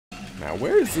Now,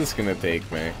 where is this gonna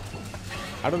take me?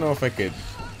 I don't know if I could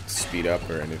speed up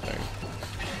or anything.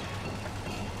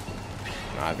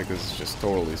 Nah, I think this is just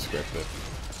totally scripted.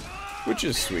 Which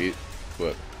is sweet,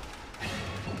 but...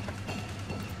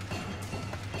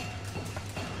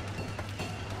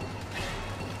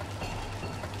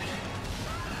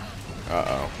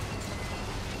 Uh-oh.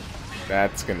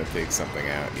 That's gonna take something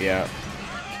out. Yeah.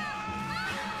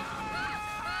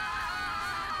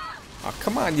 Oh,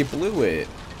 come on, you blew it.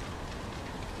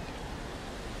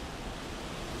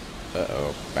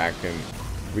 Uh-oh. Back in...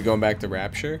 We going back to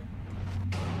Rapture?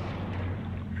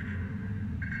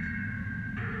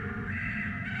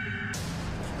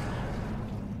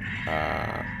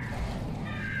 I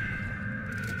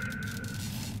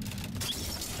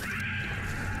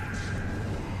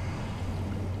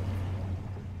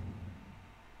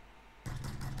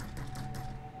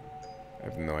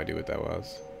have no idea what that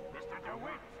was.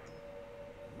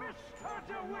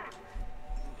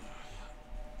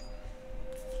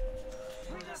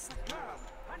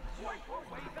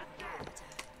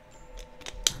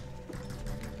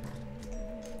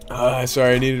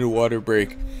 Sorry, I needed a water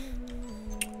break.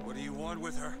 What do you want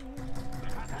with her?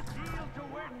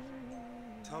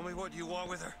 Tell me what you want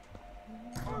with her.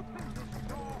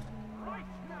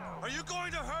 Are you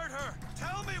going to hurt her?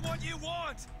 Tell me what you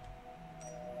want!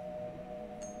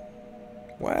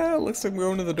 Well, looks like we're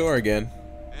going to the door again.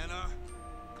 Anna?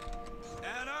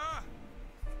 Anna?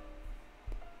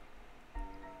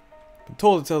 I'm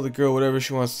told to tell the girl whatever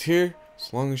she wants to hear,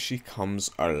 as long as she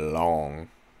comes along.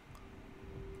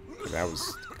 That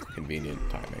was convenient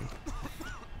timing.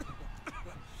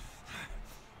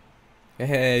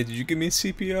 Hey, did you give me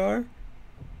CPR?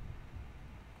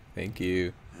 Thank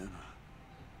you.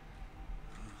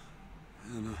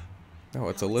 Anna. Oh,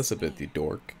 it's Elizabeth, you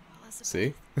dork.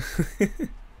 See? You all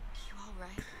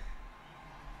right?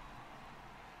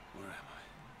 Where am I?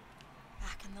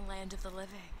 Back in the land of the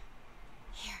living.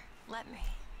 Here, let me.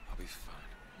 I'll be fine.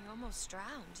 You almost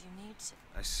drowned. You need to.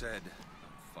 I said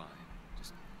I'm fine.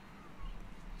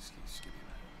 Just give me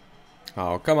that.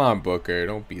 Oh, come on, Booker.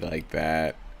 Don't be like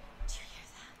that. Do you hear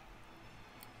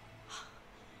that?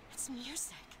 It's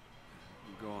music.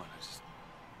 You go on. I just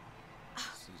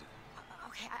need to...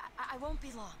 Okay, I won't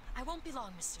be long. I won't be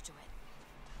long, Mr. DeWitt.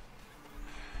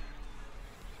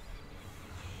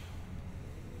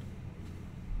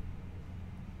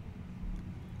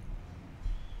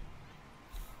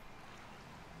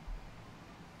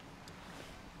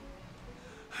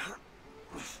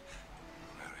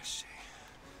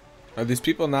 Are these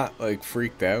people not, like,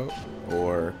 freaked out?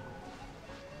 Or...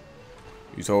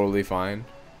 You totally fine?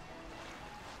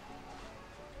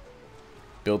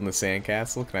 Building a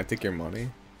sandcastle? Can I take your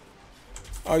money?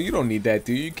 Oh, you don't need that,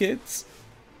 do you, kids?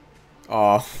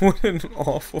 Oh, what an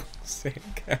awful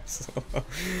sandcastle.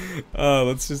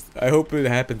 Let's just... I hope it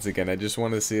happens again. I just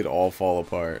want to see it all fall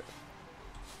apart.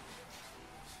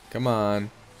 Come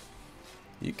on.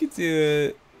 You can do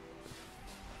it.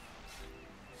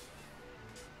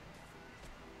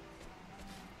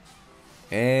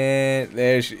 And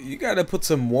there's, you gotta put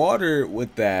some water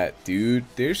with that, dude.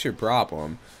 There's your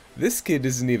problem. This kid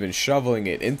isn't even shoveling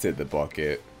it into the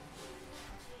bucket.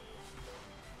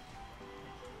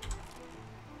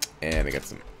 And I got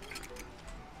some.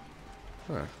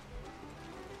 Huh.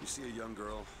 You see a young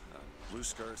girl, blue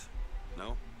skirt?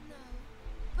 No? No.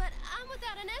 But I'm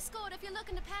without an escort if you're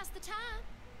looking to pass the time.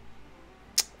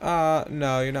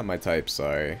 No, you're not my type,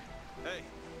 sorry. Hey,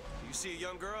 you see a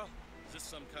young girl? Is this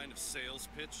some kind of sales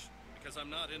pitch? Because I'm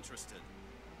not interested.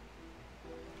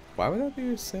 Why would that be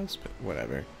a sales pitch?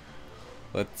 Whatever.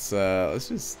 Let's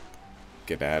just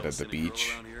get out of the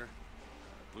beach.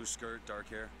 Blue skirt, dark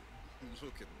hair.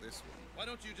 Look at this one. Why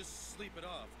don't you just sleep it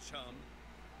off, chum?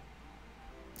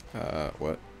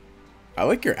 What? I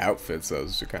like your outfits,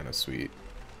 those are kind of sweet.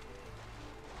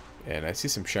 And I see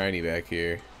some shiny back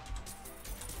here.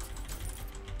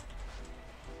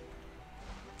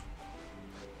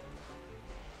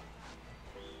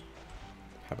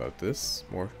 How about this?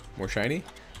 More shiny?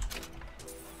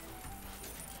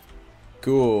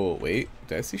 Cool. Wait,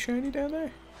 did I see shiny down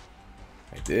there?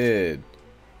 I did.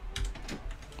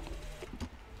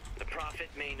 The prophet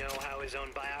may know how his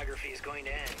own biography is going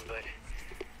to end, but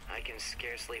I can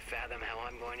scarcely fathom how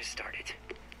I'm going to start it.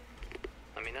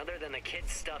 I mean, other than the kid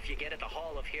stuff you get at the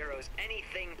Hall of Heroes,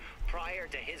 anything prior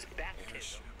to his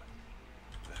baptism.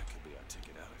 That could be our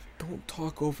ticket out of here. Don't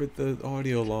talk over the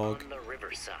audio log. On the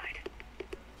riverside.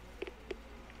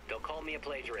 They'll call me a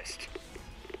plagiarist,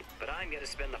 but I'm going to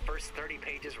spend the first 30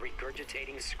 pages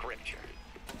regurgitating scripture.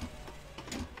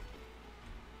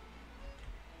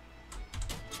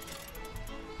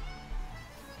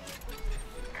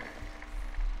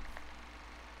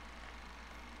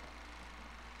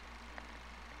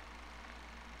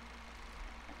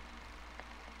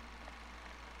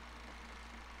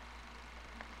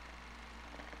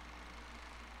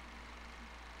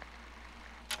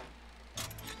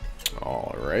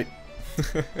 right?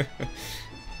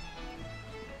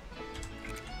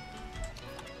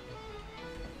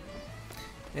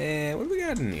 And what do we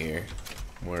got in here?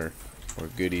 More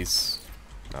goodies.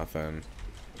 Nothing.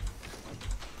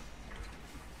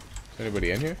 Is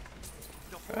anybody in here?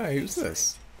 Ah, who's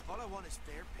this? All I want is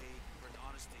fair pay for an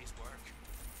honest day's work.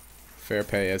 Fair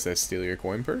pay as I steal your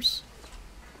coin purse.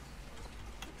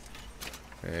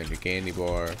 And your candy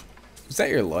bar. Was that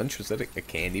your lunch? Was that a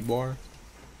candy bar?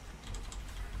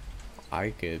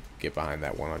 I could get behind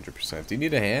that 100%. Do you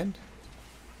need a hand?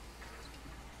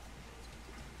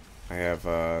 I have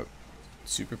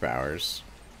superpowers.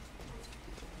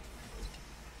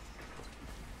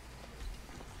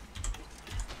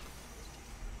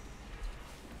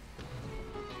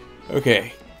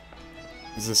 Okay.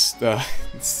 Is this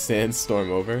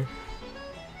sandstorm over?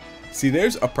 See,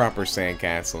 there's a proper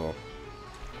sandcastle.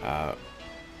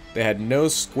 They had no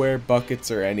square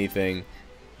buckets or anything,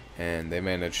 and they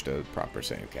managed a proper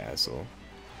sandcastle.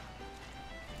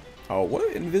 Oh, what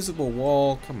an invisible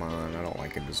wall. Come on, I don't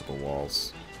like invisible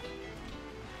walls.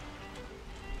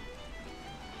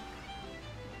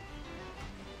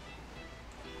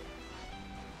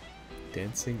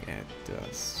 Dancing at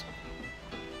dusk.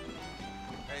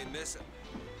 Hey, miss it.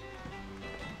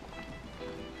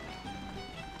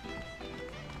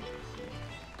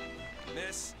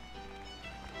 Miss.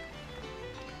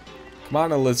 Come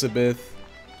on, Elizabeth.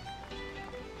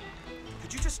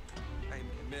 Could you just... Hey,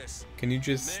 miss. Can you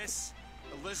just... Miss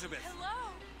Elizabeth.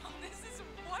 Hello. Oh, this is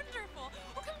wonderful.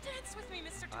 Oh, come dance with me,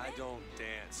 Mr. I Demand. don't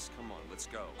dance. Come on, let's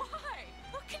go. Why?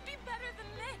 What can be better than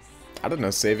this? I don't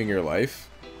know, saving your life?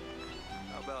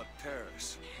 How about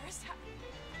Paris? Paris?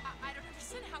 I don't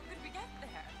understand. How could we get there?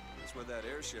 That's where that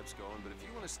airship's going, but if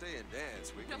you want to stay and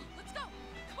dance, we No, can... let's go.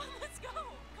 Come on, let's go.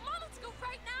 Come on, let's go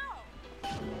right now.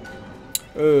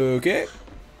 Okay.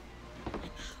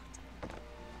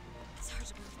 It's hard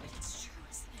to believe, but it's true,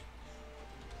 isn't it?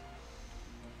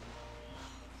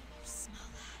 Oh, you smell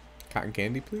that? Cotton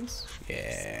candy, please?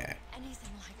 Yeah.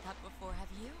 Anything like that before, have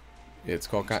you? It's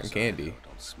called cotton candy.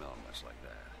 Don't smell much like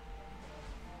that.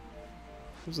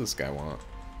 What does this guy want?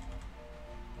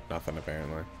 Nothing,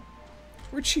 apparently.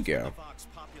 Where'd she go? Vox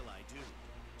Populi do.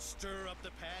 Stir up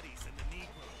the patties and the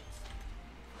Negroes.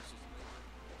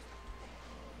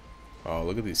 Oh,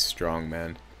 look at these strong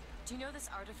men. Do you know this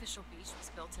artificial beach was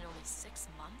built in only 6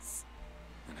 months?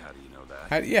 And how do you know that?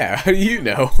 How do you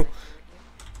know?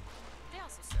 They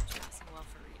also search passing well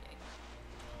for reading.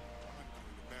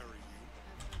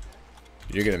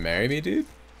 You're gonna marry me, dude?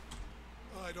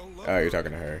 I don't love Oh, you're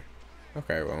talking to her.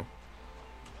 Okay, well.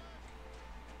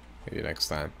 Maybe next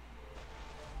time.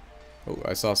 Oh,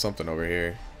 I saw something over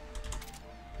here.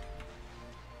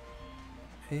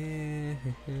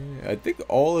 I think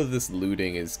all of this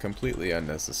looting is completely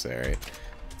unnecessary.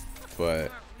 But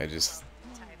I just...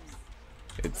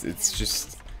 It's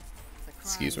just...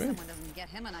 Excuse me? Someone doesn't get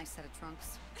him a nice set of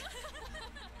trunks.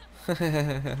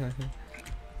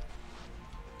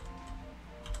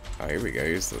 Oh, here we go.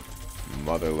 Here's the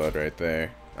mother load right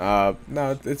there.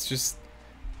 No, it's just...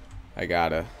 I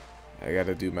gotta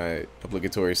do my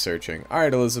obligatory searching.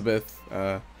 Alright, Elizabeth.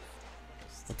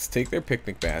 Let's take their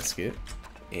picnic basket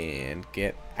and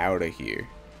get out of here.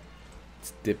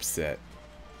 It's Dipset.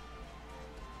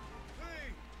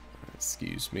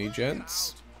 Excuse me,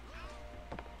 gents.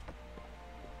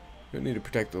 We don't need to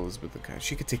protect Elizabeth.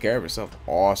 She could take care of herself.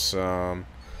 Awesome.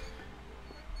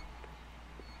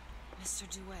 Mr.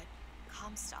 DeWitt,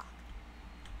 Comstock.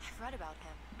 I've read about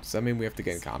him. Does that mean we have to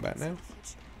get in combat now?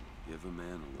 Give a man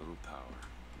a little power.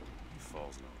 He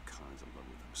falls in all kinds of love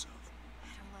with himself. I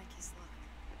don't like his look.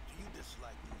 Do you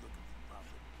dislike the look of the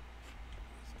prophet?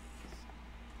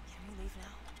 Can we leave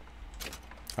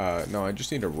now? No, I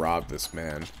just need to rob this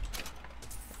man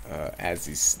as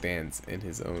he stands in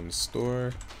his own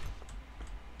store.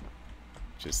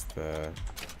 Just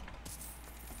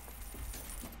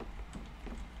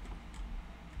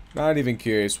not even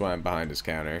curious why I'm behind his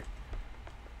counter.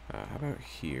 How about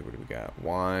here? What do we got?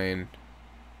 Wine,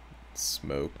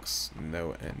 smokes,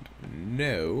 no and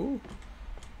no.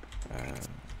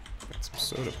 Got some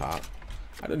soda pop.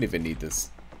 I don't even need this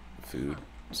food,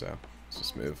 so let's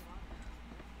just move.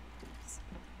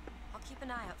 I'll keep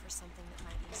an eye out for something that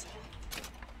might ease your pain.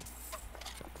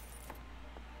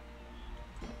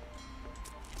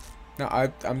 No,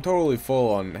 I'm totally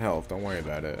full on health. Don't worry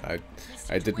about it.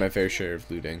 I did my fair share of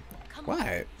looting. Come What? on,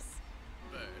 please.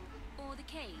 Or the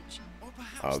cage.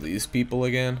 Oh, these people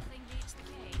again? Nothing beats the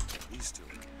cage. These two.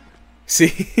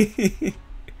 See?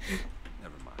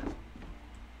 Never mind.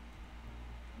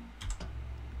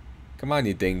 Come on,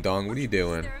 you ding dong. What are you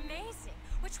doing? They're amazing.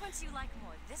 Which one to do you like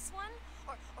more, this one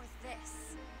or this?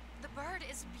 The bird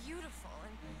is beautiful,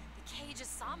 and the cage is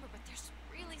somber, but there's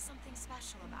really something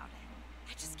special about it.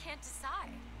 I just can't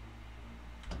decide.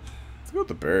 Let's go with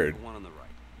the bird. The one on the right.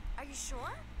 Are you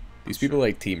sure? These people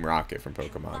like Team Rocket from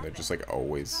Pokemon. They're just like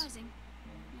always. Surprising.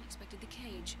 I expected the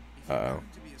cage. Uh oh.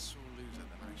 To be a sore loser,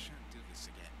 then I shan't do this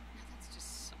again. Now that's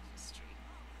just sophistry.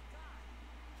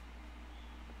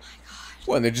 My God.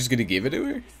 What? And they're just gonna give it to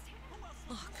her?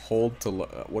 Hold to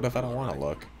look. What if I don't want to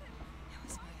look?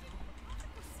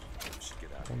 We should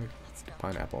get out. I want a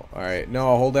pineapple. All right.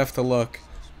 No, hold F to look.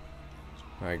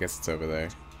 I guess it's over there.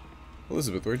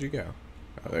 Elizabeth, where'd you go?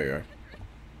 Oh, there you are.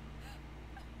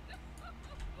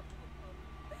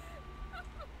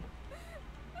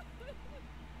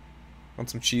 Want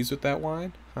some cheese with that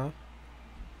wine? Huh?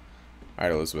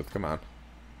 Alright, Elizabeth, come on.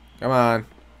 Come on.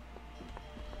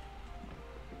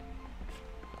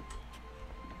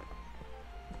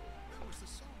 Where was the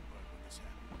songbird when this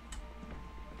happened?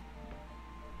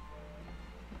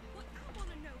 What I want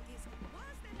to know is, why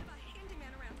is there never a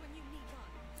handyman around when you need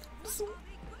one? What are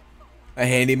they good for? A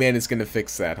handyman is gonna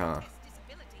fix that, huh?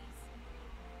 Disabilities.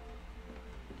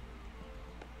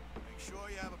 Make sure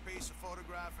you have a piece of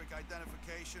photographic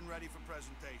identification ready for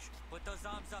presentation. Put those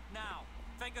arms up now.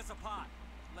 Fingers apart.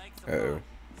 Legs Uh-oh. apart.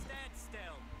 Stand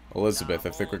still. Elizabeth, I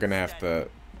think we're gonna have to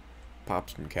pop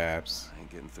some caps. I ain't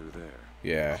getting through there. I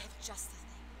Yeah. have just the thing.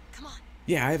 Come on.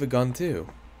 Yeah, I have a gun too.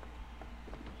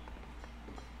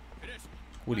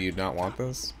 What, do you not want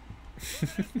this?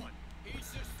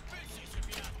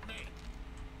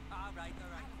 All right.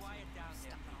 Quiet down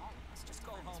there. Just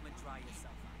go home and dry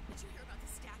yourself out. Did you hear about the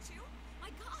statue? My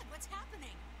God, what's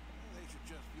happening? They should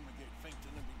just fumigate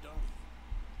Fainton and be done with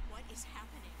it. What is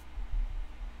happening?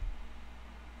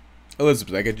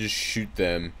 Elizabeth, I could just shoot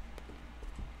them.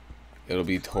 It'll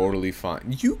be totally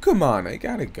fine. You come on, I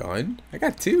got a gun. I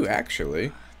got two,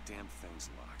 actually. Damn thing's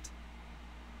locked.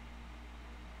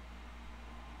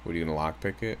 What, are you gonna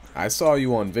lockpick it? I saw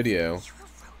you on video. You're a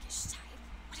roguish type.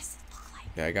 What does it look like?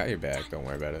 Yeah, I got your back. Don't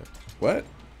worry about it. What?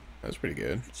 That was pretty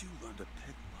good. How did you learn to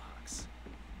pick locks?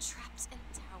 Trapped in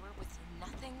a tower with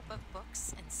nothing but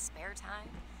books and spare time?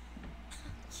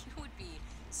 You would be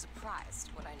surprised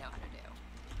what I know how to do.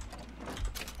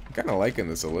 I'm kind of liking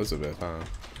this Elizabeth, huh?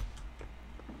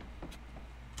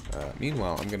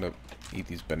 Meanwhile, I'm gonna eat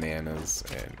these bananas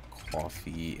and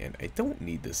coffee, and I don't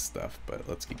need this stuff, but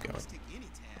let's keep going. Stick any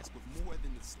task with more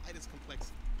than the slightest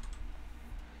complexity.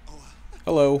 Oh,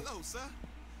 Hello. hello, sir.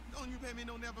 Don't you pay me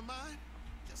no never mind?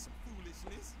 Just some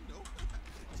foolishness, you know.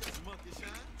 Just monkey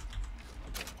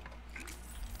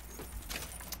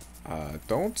shine.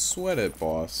 Don't sweat it,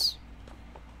 boss.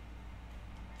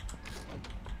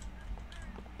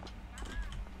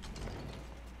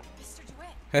 Mr. DeWitt.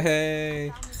 Hey.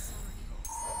 Found these solar eagles.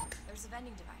 There's a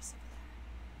vending device over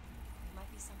there. It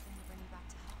might be something to bring you back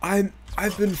to health.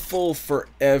 I've been full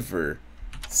forever.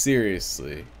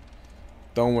 Seriously.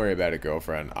 Don't worry about it,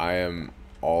 girlfriend. I am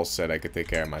all set. I could take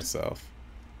care of myself.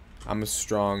 I'm a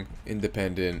strong,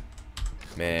 independent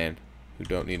man who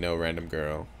don't need no random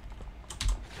girl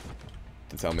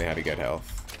to tell me how to get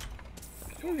health.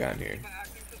 What we got in here?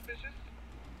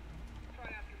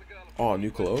 Oh,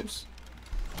 new clothes?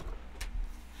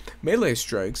 Melee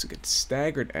strikes against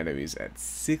staggered enemies at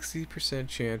 60%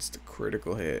 chance to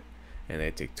critical hit, and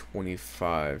they take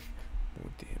 25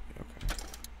 more damage.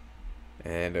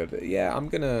 Okay. And yeah, I'm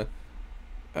gonna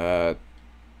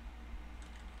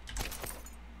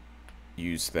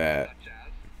use that.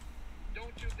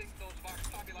 Don't you think those Vox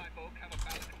Populi folk have a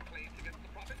valid complaint against the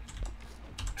Prophet?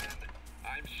 And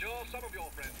I'm sure some of your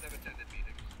friends have attended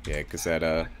meetings. Yeah, because that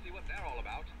I'd like to see what they're all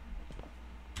about.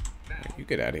 Now, you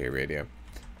get out of here, radio.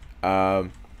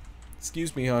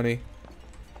 Excuse me, honey.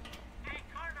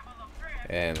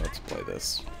 And let's play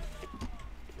this.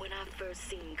 When I first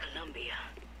seen Columbia,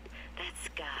 that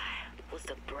sky was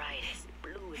the brightest,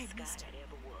 bluest sky that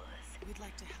ever was. We'd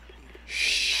like to help you.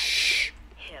 Shh.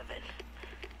 Heaven.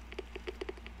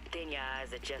 Then your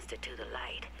eyes adjusted to the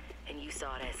light, and you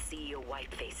saw that sea of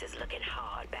white faces looking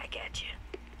hard back at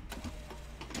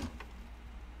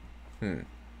you.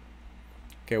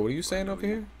 Okay, what are you saying over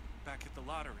here? Back at the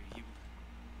lottery,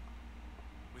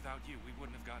 without you, we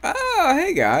wouldn't have gotten. Ah, hey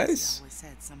He guys. always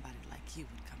said somebody like you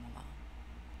would come along.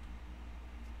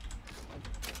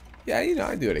 Yeah, you know,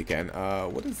 I do what I can.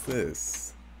 What is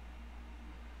this?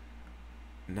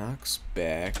 Knocks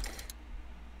back.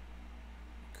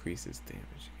 Increases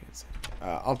damage against it.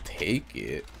 I'll take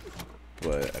it,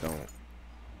 but I don't.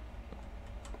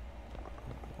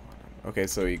 Okay,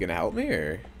 so are you gonna help me,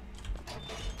 or?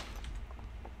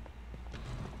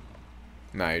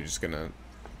 Nah, you're just gonna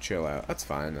chill out. That's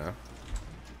fine, though.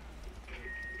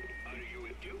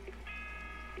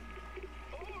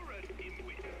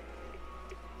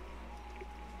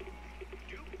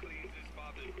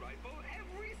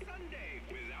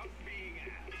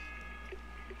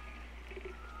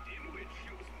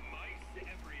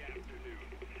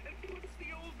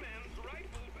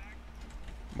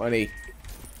 Money.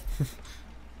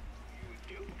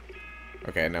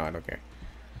 Okay, no, I don't care.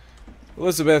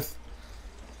 Elizabeth.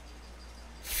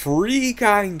 Free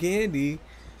cotton candy?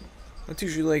 That's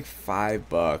usually like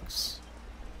 $5.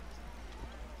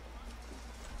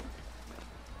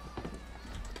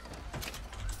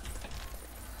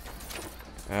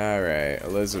 Alright,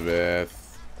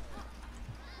 Elizabeth.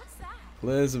 What's that?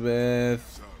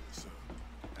 Elizabeth.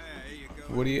 There you go.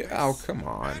 What do you... Oh, come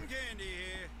on. Cotton candy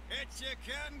here. It's your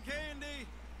cotton candy.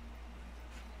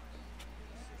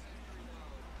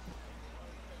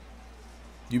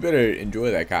 You better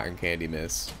enjoy that cotton candy,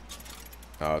 miss.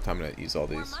 Oh, time to use all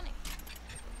More these. money.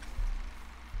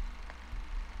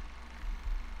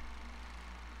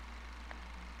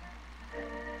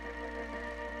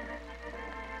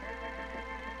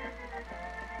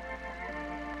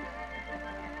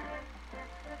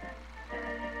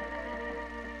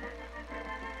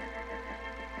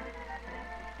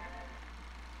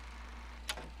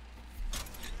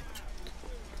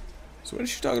 So when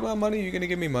she's talking about money, you gonna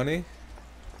give me money?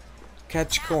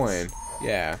 Catch coin.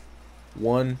 Yeah.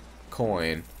 1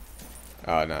 coin.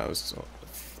 Oh no, it was a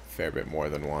fair bit more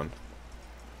than 1.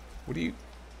 What are you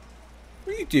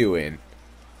doing?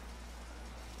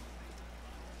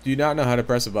 Do you not know how to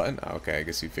press a button? Oh, okay, I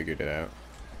guess you figured it out.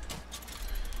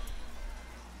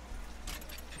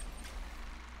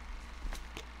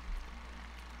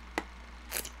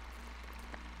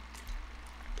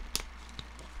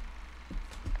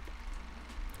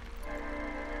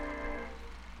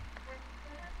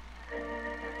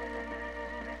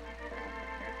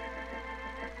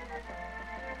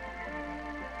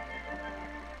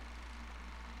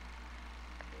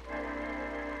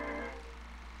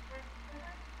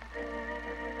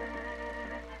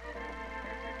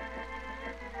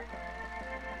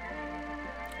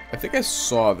 I think I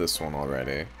saw this one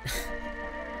already.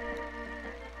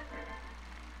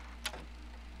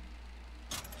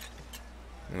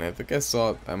 And I think I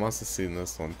must have seen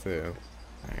this one too.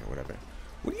 Alright, whatever.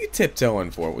 What are you tiptoeing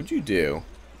for? What'd you do?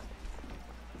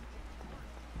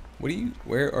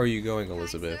 Where are you going,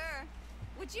 Elizabeth? Hi, sir.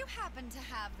 Would you happen to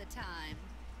have the time?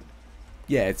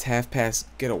 Yeah, it's 1:30.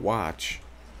 Get a watch.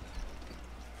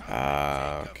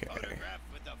 Okay.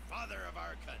 With the father of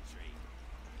our country.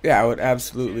 Yeah, I would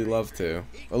absolutely love to.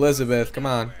 Elizabeth, come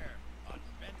on. On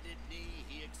bended knee,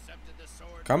 he accepted the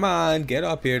sword. Come on, get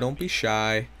up here. Don't be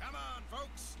shy. Come on,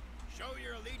 folks. Show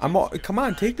your allegiance. I'm all, come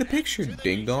on, take the picture,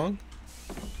 ding dong.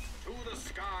 To the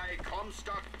sky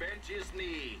Comstock bent his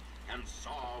knee and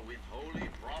saw with holy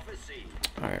prophecy.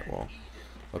 Alright, well,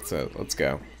 let's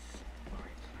go.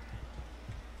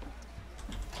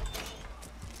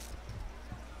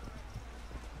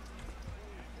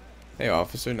 Hey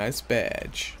officer, nice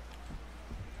badge.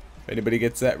 If anybody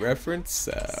gets that reference,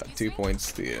 2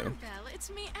 points to you. Annabelle,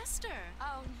 it's me, Esther.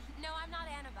 Oh, no, I'm not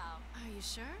Annabelle. Are you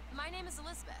sure? My name is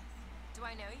Elizabeth. Do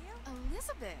I know you?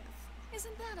 Elizabeth.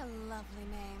 Isn't that a lovely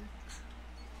name?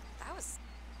 That was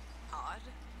odd.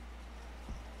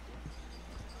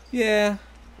 Yeah.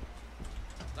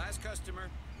 Last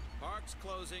customer. Park's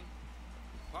closing.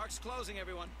 Park's closing,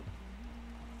 everyone.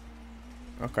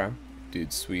 Okay.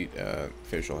 Dude, sweet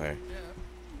facial hair. Yeah,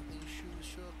 these shoes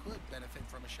sure could benefit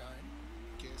from a shine.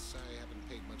 Guess I haven't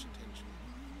paid much attention.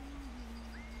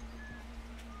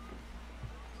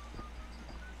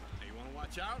 Hey, you want to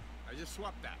watch out? I just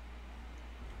swapped that.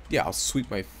 Yeah, I'll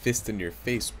sweep my fist in your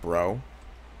face, bro.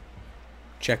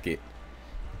 Check it.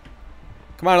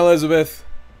 Come on, Elizabeth.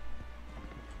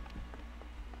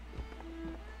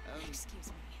 Excuse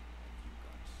me.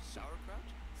 Sauerkraut?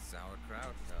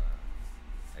 Sauerkraut?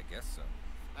 I guess so.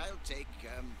 I'll take,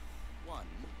 1,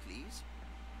 please.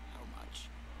 How much?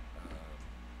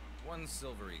 1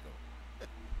 silver eagle.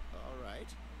 All right.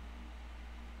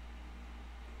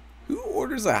 Who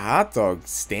orders a hot dog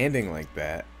standing like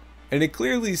that? And it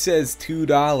clearly says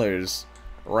 $2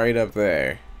 right up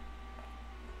there.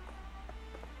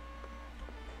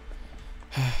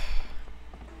 If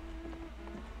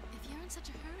you're in such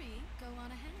a hurry, go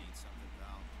on ahead. Need something,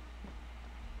 pal.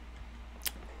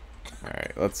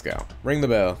 Alright, let's go. Ring the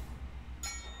bell.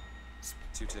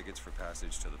 2 tickets for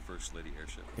passage to the First Lady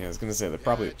airship. Yeah, I was gonna say they're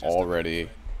probably already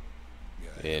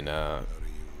in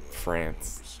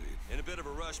France. In a bit of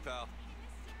a rush, pal.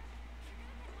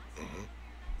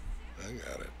 I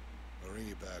got it. I'll ring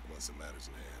you back once the matter's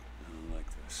in hand. I don't like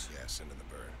this. Yeah, send in the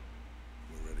bird.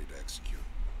 We're ready to execute.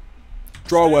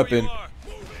 Draw Stay where weapon. you are.